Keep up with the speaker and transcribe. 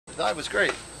dive was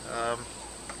great.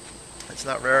 It's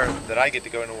not rare that I get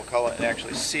to go into Wakulla and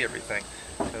actually see everything,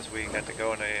 because we got to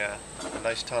go in a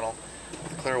nice tunnel,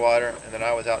 clear water, and then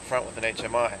I was out front with an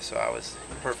HMI, so I was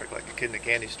perfect, like a kid in a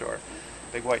candy store.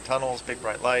 Big white tunnels, big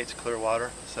bright lights, clear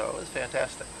water, so it was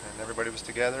fantastic. And everybody was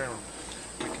together, and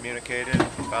we communicated,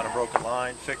 found a broken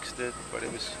line, fixed it, but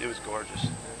it was gorgeous.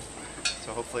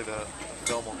 So hopefully the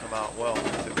film will come out well,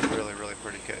 because it was really, really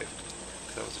pretty cave.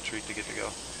 So it was a treat to get to go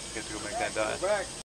make that dive.